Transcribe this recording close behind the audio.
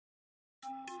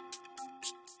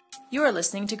You are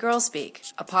listening to Girl Speak,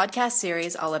 a podcast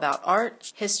series all about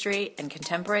art, history, and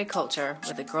contemporary culture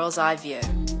with a girl's eye view.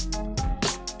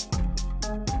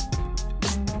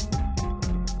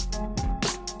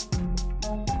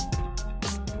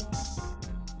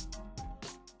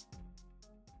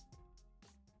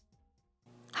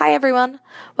 Hi everyone,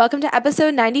 welcome to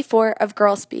episode 94 of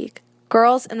Girl Speak,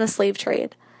 Girls in the Slave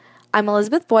Trade. I'm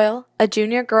Elizabeth Boyle, a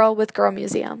junior girl with Girl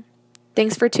Museum.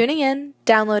 Thanks for tuning in,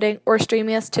 downloading, or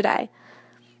streaming us today.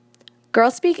 Girl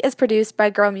Speak is produced by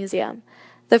Girl Museum,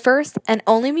 the first and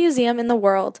only museum in the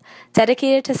world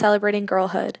dedicated to celebrating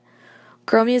girlhood.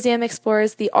 Girl Museum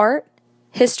explores the art,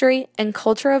 history, and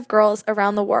culture of girls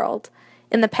around the world,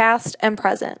 in the past and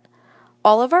present.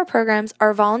 All of our programs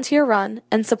are volunteer-run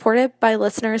and supported by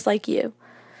listeners like you.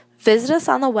 Visit us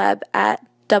on the web at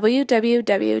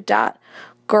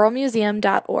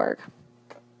www.girlmuseum.org.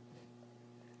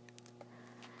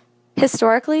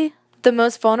 Historically, the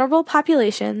most vulnerable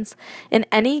populations in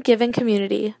any given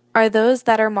community are those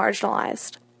that are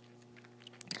marginalized.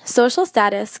 Social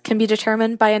status can be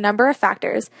determined by a number of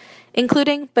factors,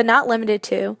 including, but not limited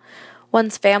to,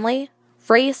 one's family,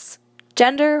 race,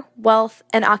 gender, wealth,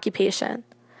 and occupation.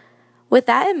 With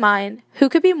that in mind, who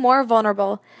could be more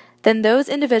vulnerable than those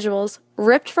individuals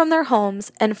ripped from their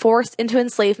homes and forced into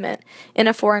enslavement in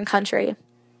a foreign country?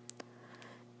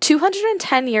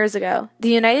 210 years ago, the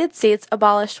United States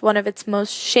abolished one of its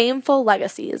most shameful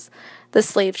legacies, the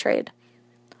slave trade.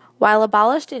 While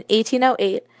abolished in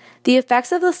 1808, the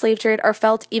effects of the slave trade are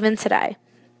felt even today.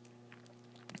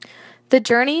 The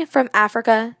journey from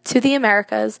Africa to the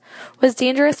Americas was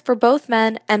dangerous for both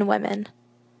men and women.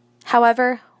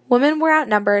 However, women were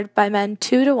outnumbered by men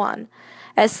 2-1,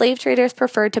 as slave traders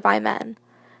preferred to buy men.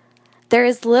 There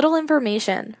is little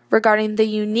information regarding the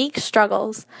unique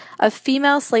struggles of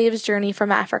female slaves' journey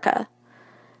from Africa.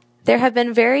 There have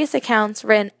been various accounts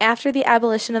written after the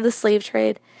abolition of the slave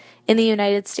trade in the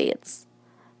United States,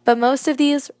 but most of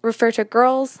these refer to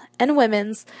girls' and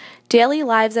women's daily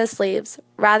lives as slaves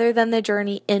rather than the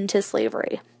journey into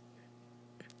slavery.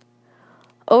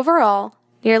 Overall,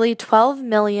 nearly 12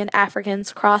 million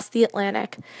Africans crossed the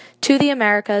Atlantic to the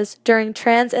Americas during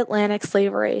transatlantic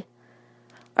slavery.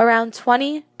 Around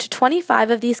 20 to 25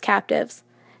 of these captives,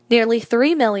 nearly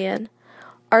 3 million,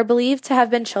 are believed to have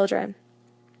been children.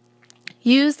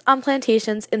 Used on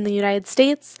plantations in the United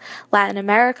States, Latin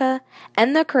America,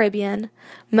 and the Caribbean,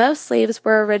 most slaves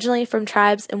were originally from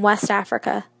tribes in West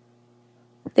Africa.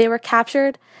 They were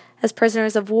captured as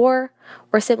prisoners of war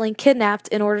or simply kidnapped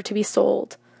in order to be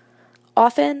sold.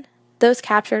 Often, those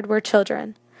captured were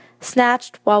children,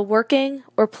 snatched while working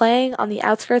or playing on the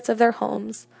outskirts of their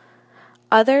homes.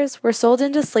 Others were sold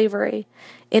into slavery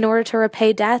in order to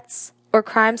repay debts or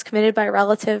crimes committed by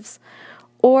relatives,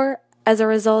 or as a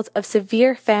result of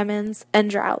severe famines and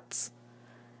droughts.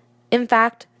 In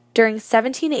fact, during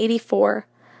 1784,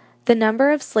 the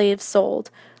number of slaves sold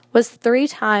was 3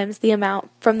 times the amount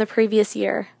from the previous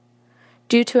year,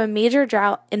 due to a major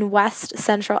drought in West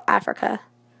Central Africa.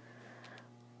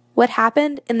 What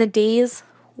happened in the days,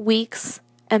 weeks,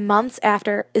 and months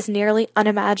after is nearly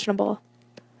unimaginable.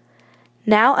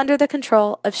 Now under the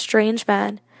control of strange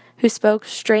men who spoke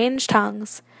strange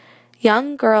tongues,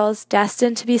 young girls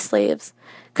destined to be slaves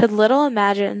could little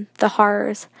imagine the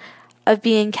horrors of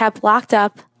being kept locked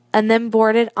up and then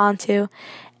boarded onto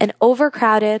an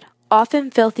overcrowded,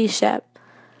 often filthy ship.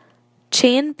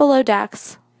 Chained below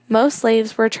decks, most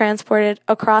slaves were transported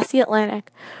across the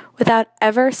Atlantic without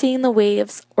ever seeing the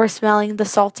waves or smelling the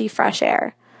salty fresh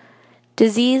air.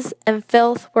 Disease and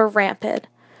filth were rampant.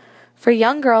 For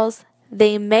young girls,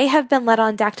 they may have been let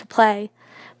on deck to play,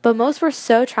 but most were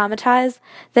so traumatized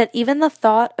that even the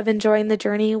thought of enjoying the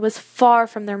journey was far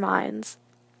from their minds.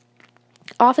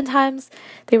 Oftentimes,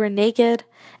 they were naked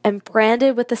and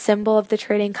branded with the symbol of the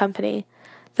trading company,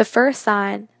 the first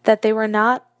sign that they were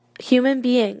not human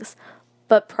beings,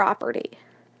 but property.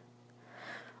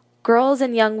 Girls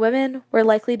and young women were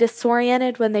likely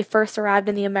disoriented when they first arrived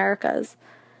in the Americas.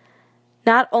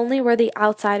 Not only were they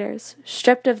outsiders,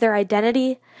 stripped of their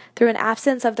identity through an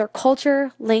absence of their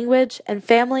culture, language, and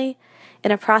family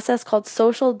in a process called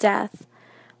social death,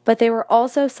 but they were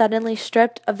also suddenly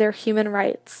stripped of their human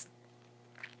rights.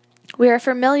 We are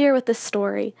familiar with this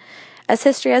story, as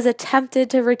history has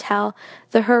attempted to retell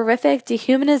the horrific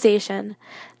dehumanization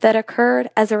that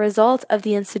occurred as a result of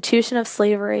the institution of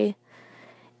slavery.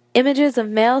 Images of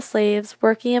male slaves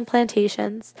working in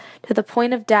plantations to the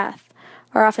point of death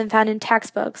are often found in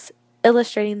textbooks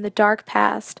illustrating the dark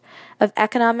past of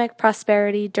economic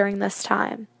prosperity during this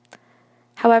time.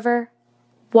 However,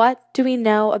 what do we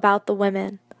know about the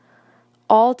women?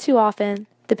 All too often,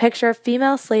 the picture of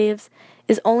female slaves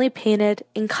is only painted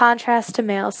in contrast to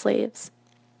male slaves.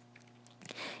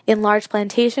 In large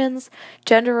plantations,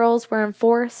 gender roles were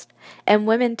enforced, and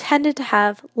women tended to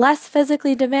have less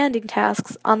physically demanding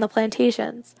tasks on the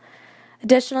plantations.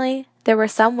 Additionally, there were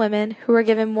some women who were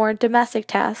given more domestic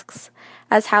tasks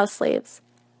as house slaves.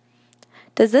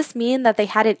 Does this mean that they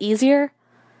had it easier?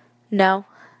 No,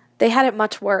 they had it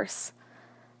much worse.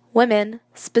 Women,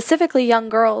 specifically young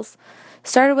girls,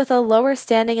 started with a lower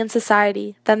standing in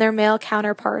society than their male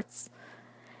counterparts.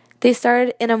 They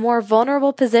started in a more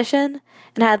vulnerable position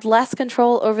and had less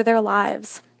control over their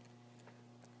lives.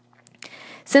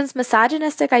 Since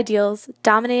misogynistic ideals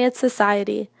dominated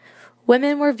society,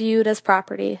 women were viewed as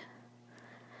property.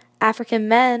 African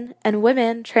men and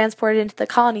women transported into the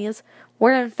colonies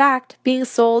were in fact being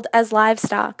sold as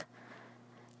livestock.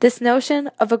 This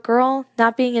notion of a girl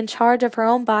not being in charge of her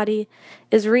own body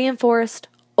is reinforced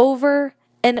over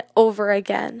and over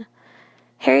again.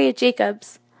 Harriet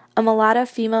Jacobs, a mulatto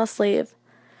female slave,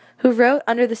 who wrote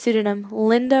under the pseudonym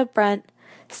Linda Brent,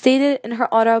 stated in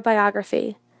her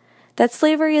autobiography that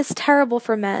slavery is terrible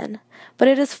for men, but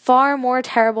it is far more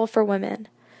terrible for women.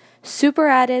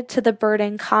 Superadded to the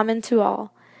burden common to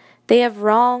all, they have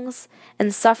wrongs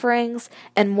and sufferings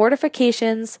and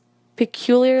mortifications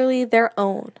peculiarly their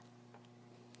own.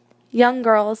 Young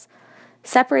girls,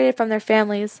 separated from their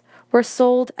families, were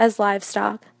sold as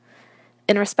livestock.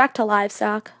 In respect to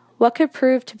livestock, what could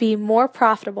prove to be more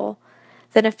profitable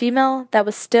than a female that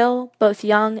was still both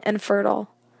young and fertile?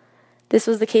 This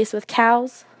was the case with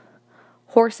cows,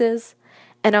 horses,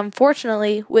 and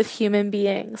unfortunately with human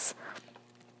beings.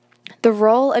 The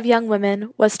role of young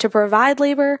women was to provide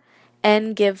labor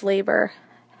and give labor.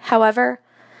 However,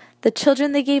 the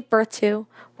children they gave birth to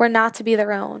were not to be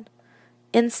their own.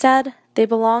 Instead, they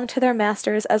belonged to their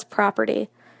masters as property,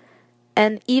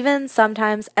 and even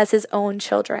sometimes as his own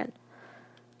children.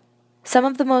 Some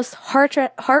of the most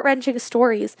heart-wrenching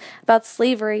stories about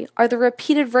slavery are the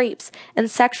repeated rapes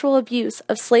and sexual abuse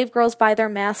of slave girls by their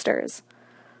masters.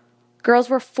 Girls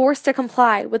were forced to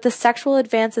comply with the sexual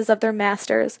advances of their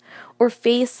masters or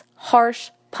face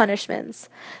harsh punishments,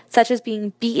 such as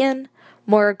being beaten,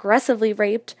 more aggressively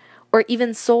raped, or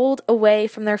even sold away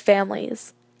from their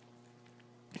families.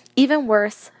 Even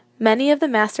worse, many of the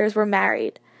masters were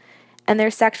married, and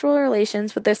their sexual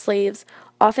relations with their slaves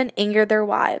often angered their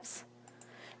wives.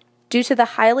 Due to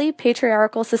the highly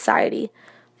patriarchal society,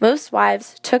 most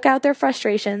wives took out their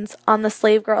frustrations on the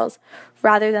slave girls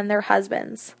rather than their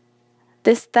husbands.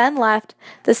 This then left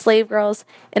the slave girls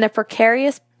in a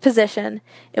precarious position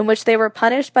in which they were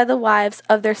punished by the wives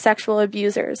of their sexual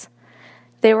abusers.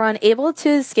 They were unable to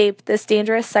escape this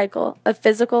dangerous cycle of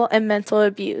physical and mental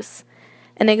abuse.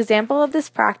 An example of this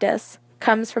practice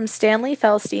comes from Stanley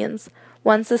Felstein's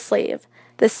Once a Slave,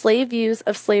 The Slave Views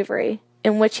of Slavery,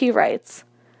 in which he writes,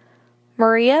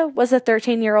 Maria was a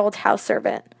 13-year-old house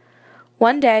servant.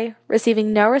 One day,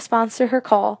 receiving no response to her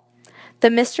call,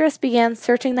 the mistress began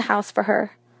searching the house for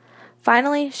her.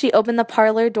 Finally, she opened the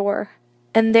parlor door,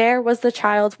 and there was the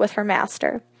child with her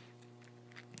master.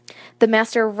 The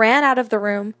master ran out of the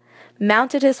room,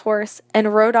 mounted his horse,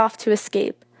 and rode off to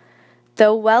escape,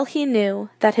 though well he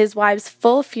knew that his wife's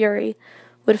full fury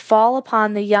would fall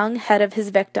upon the young head of his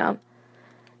victim.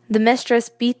 The mistress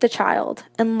beat the child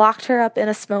and locked her up in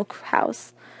a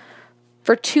smokehouse.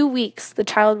 For 2 weeks, the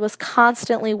child was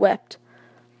constantly whipped.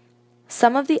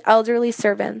 Some of the elderly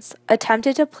servants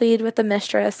attempted to plead with the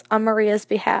mistress on Maria's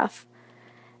behalf,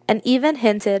 and even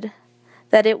hinted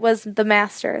that it was the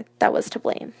master that was to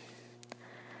blame.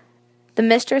 The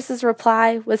mistress's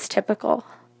reply was typical.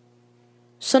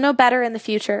 She'll know better in the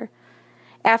future.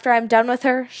 After I'm done with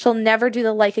her, she'll never do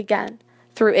the like again,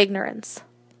 through ignorance.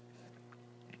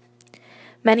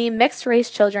 Many mixed-race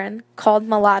children, called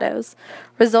mulattoes,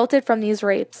 resulted from these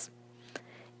rapes.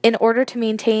 In order to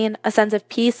maintain a sense of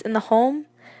peace in the home,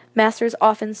 masters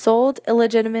often sold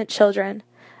illegitimate children,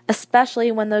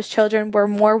 especially when those children were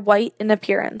more white in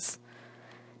appearance.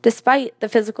 Despite the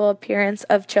physical appearance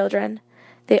of children,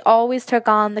 they always took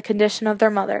on the condition of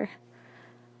their mother,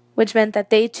 which meant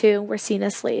that they too were seen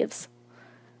as slaves.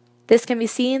 This can be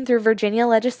seen through Virginia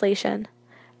legislation,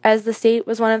 as the state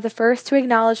was one of the first to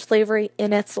acknowledge slavery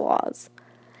in its laws.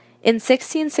 In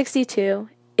 1662,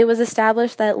 it was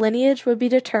established that lineage would be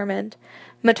determined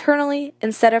maternally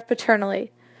instead of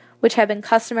paternally, which had been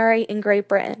customary in Great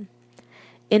Britain.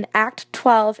 In Act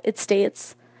 12, it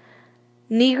states,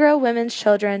 Negro women's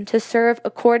children to serve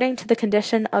according to the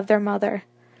condition of their mother.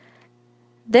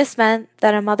 This meant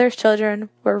that a mother's children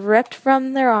were ripped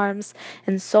from their arms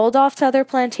and sold off to other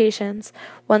plantations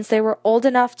once they were old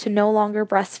enough to no longer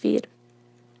breastfeed.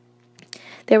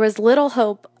 there was little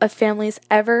hope of families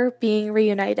ever being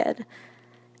reunited,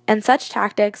 and such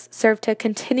tactics served to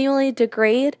continually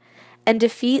degrade and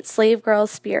defeat slave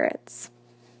girls' spirits.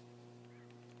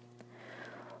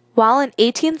 While in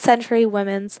 18th century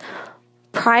women's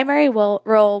primary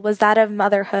role was that of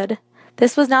motherhood,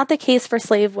 this was not the case for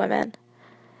slave women.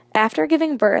 After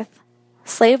giving birth,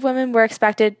 slave women were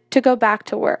expected to go back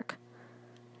to work.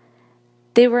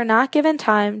 They were not given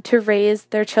time to raise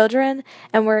their children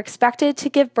and were expected to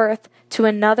give birth to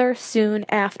another soon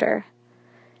after.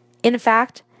 In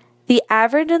fact, the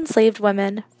average enslaved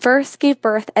woman first gave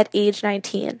birth at age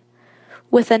 19,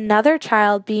 with another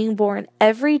child being born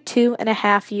every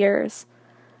 2.5 years.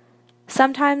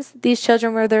 Sometimes these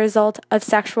children were the result of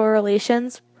sexual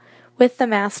relations with the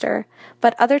master,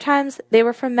 but other times they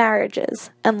were from marriages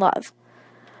and love.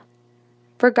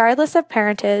 Regardless of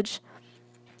parentage,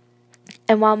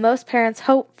 and while most parents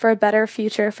hope for a better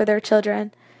future for their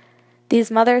children,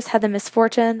 these mothers had the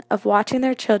misfortune of watching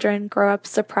their children grow up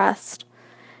suppressed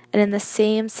and in the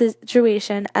same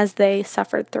situation as they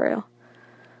suffered through.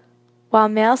 While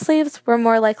male slaves were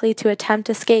more likely to attempt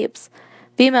escapes,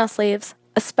 female slaves,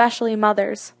 especially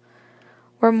mothers,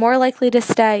 were more likely to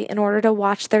stay in order to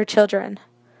watch their children.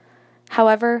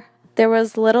 However, there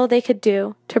was little they could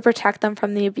do to protect them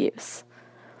from the abuse.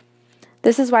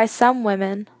 This is why some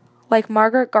women, like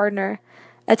Margaret Gardner,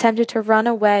 attempted to run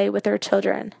away with their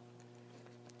children.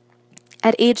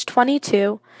 At age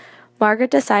 22, Margaret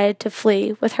decided to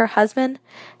flee with her husband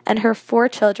and her 4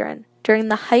 children during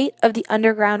the height of the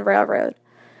Underground Railroad.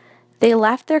 They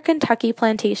left their Kentucky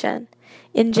plantation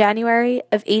in January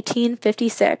of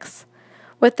 1856,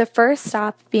 with the first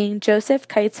stop being Joseph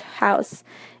Kite's house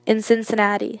in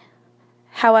Cincinnati.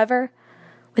 However,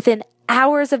 within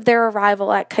hours of their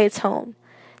arrival at Kite's home,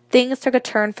 things took a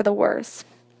turn for the worse.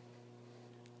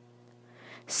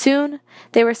 Soon,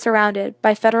 they were surrounded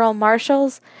by federal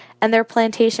marshals and their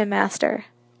plantation master,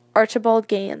 Archibald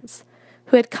Gaines,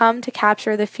 who had come to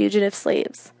capture the fugitive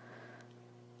slaves.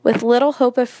 With little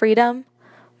hope of freedom,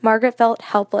 Margaret felt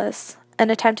helpless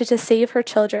and attempted to save her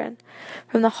children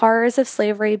from the horrors of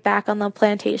slavery back on the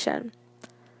plantation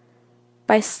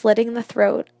by slitting the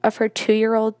throat of her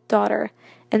 2-year-old daughter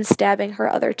and stabbing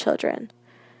her other children.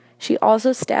 She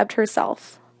also stabbed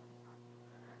herself.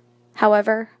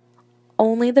 However,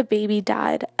 only the baby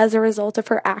died as a result of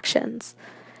her actions,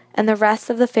 and the rest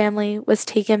of the family was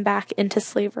taken back into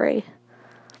slavery.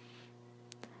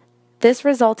 This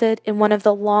resulted in one of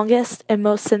the longest and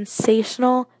most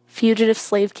sensational fugitive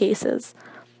slave cases.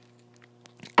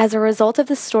 As a result of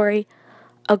this story,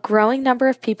 a growing number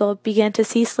of people began to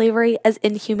see slavery as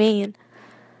inhumane.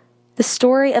 The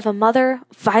story of a mother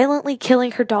violently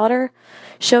killing her daughter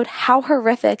showed how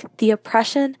horrific the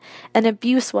oppression and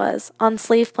abuse was on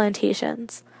slave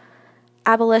plantations.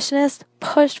 Abolitionists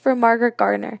pushed for Margaret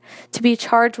Gardner to be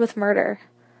charged with murder,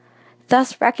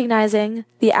 thus recognizing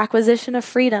the acquisition of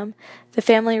freedom the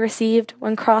family received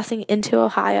when crossing into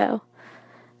Ohio.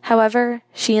 However,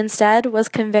 she instead was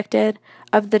convicted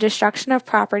of the destruction of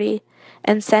property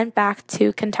and sent back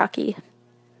to Kentucky.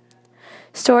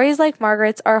 Stories like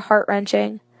Margaret's are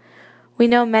heart-wrenching. We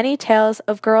know many tales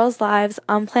of girls' lives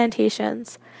on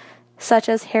plantations, such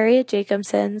as Harriet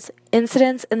Jacobson's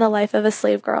Incidents in the Life of a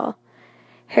Slave Girl.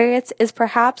 Harriet's is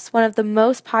perhaps one of the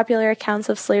most popular accounts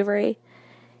of slavery,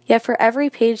 yet for every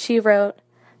page she wrote,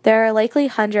 there are likely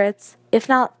hundreds, if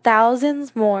not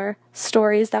thousands more,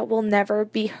 stories that will never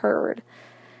be heard.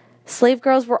 Slave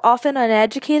girls were often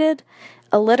uneducated,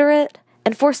 illiterate,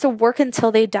 and forced to work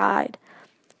until they died.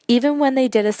 Even when they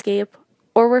did escape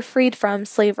or were freed from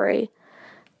slavery,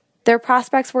 their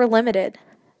prospects were limited.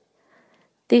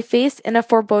 They faced in a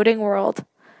foreboding world,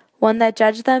 one that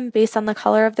judged them based on the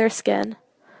color of their skin,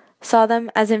 saw them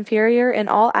as inferior in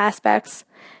all aspects,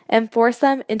 and forced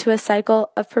them into a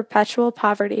cycle of perpetual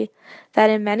poverty that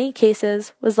in many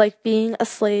cases was like being a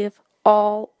slave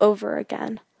all over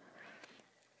again.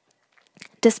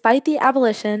 Despite the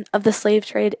abolition of the slave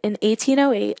trade in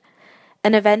 1808,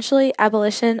 and eventually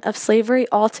abolition of slavery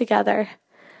altogether,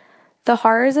 the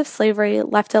horrors of slavery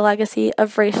left a legacy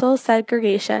of racial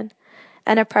segregation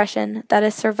and oppression that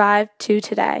has survived to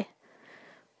today.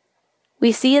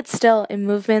 We see it still in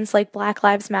movements like Black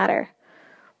Lives Matter,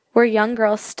 where young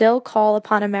girls still call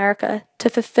upon America to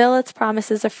fulfill its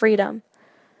promises of freedom.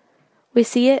 We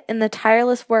see it in the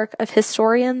tireless work of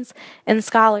historians and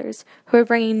scholars who are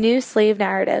bringing new slave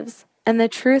narratives and the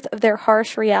truth of their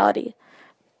harsh reality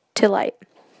to light.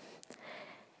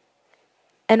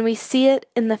 And we see it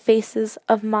in the faces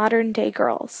of modern-day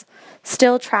girls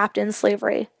still trapped in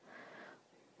slavery,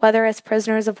 whether as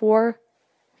prisoners of war,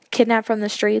 kidnapped from the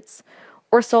streets,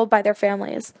 or sold by their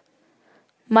families.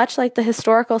 Much like the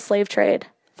historical slave trade,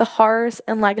 the horrors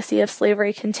and legacy of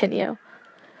slavery continue.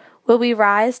 Will we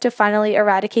rise to finally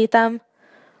eradicate them?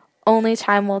 Only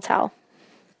time will tell.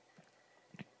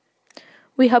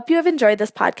 We hope you have enjoyed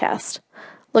this podcast.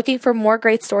 Looking for more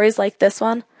great stories like this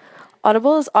one?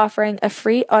 Audible is offering a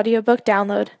free audiobook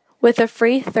download with a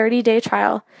free 30-day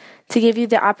trial to give you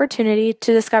the opportunity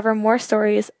to discover more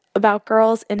stories about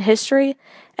girls in history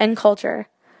and culture.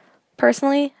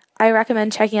 Personally, I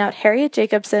recommend checking out Harriet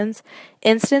Jacobson's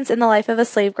Incidents in the Life of a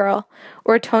Slave Girl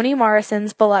or Toni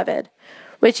Morrison's Beloved,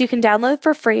 which you can download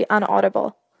for free on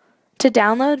Audible. To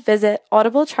download, visit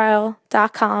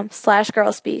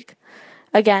audibletrial.com/girlspeak.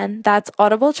 Again, that's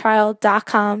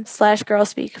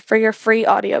audibletrial.com/girlspeak for your free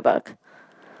audiobook.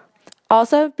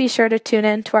 Also, be sure to tune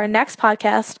in to our next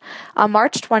podcast on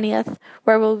March 20th,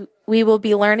 where we will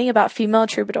be learning about female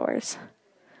troubadours.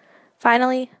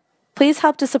 Finally, please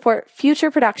help to support future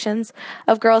productions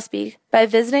of Girl Speak by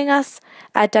visiting us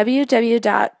at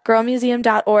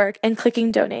www.girlmuseum.org and clicking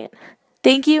donate.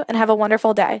 Thank you and have a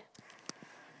wonderful day.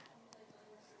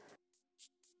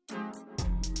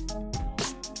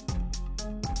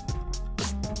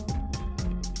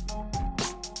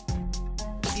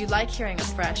 If you like hearing a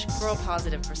fresh,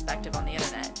 girl-positive perspective on the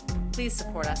internet, please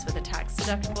support us with a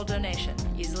tax-deductible donation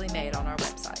easily made on our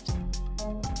website.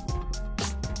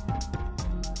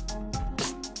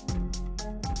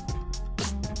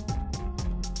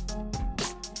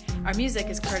 Our music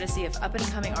is courtesy of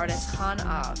up-and-coming artist Han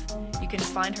Av. You can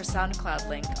find her SoundCloud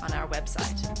link on our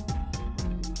website.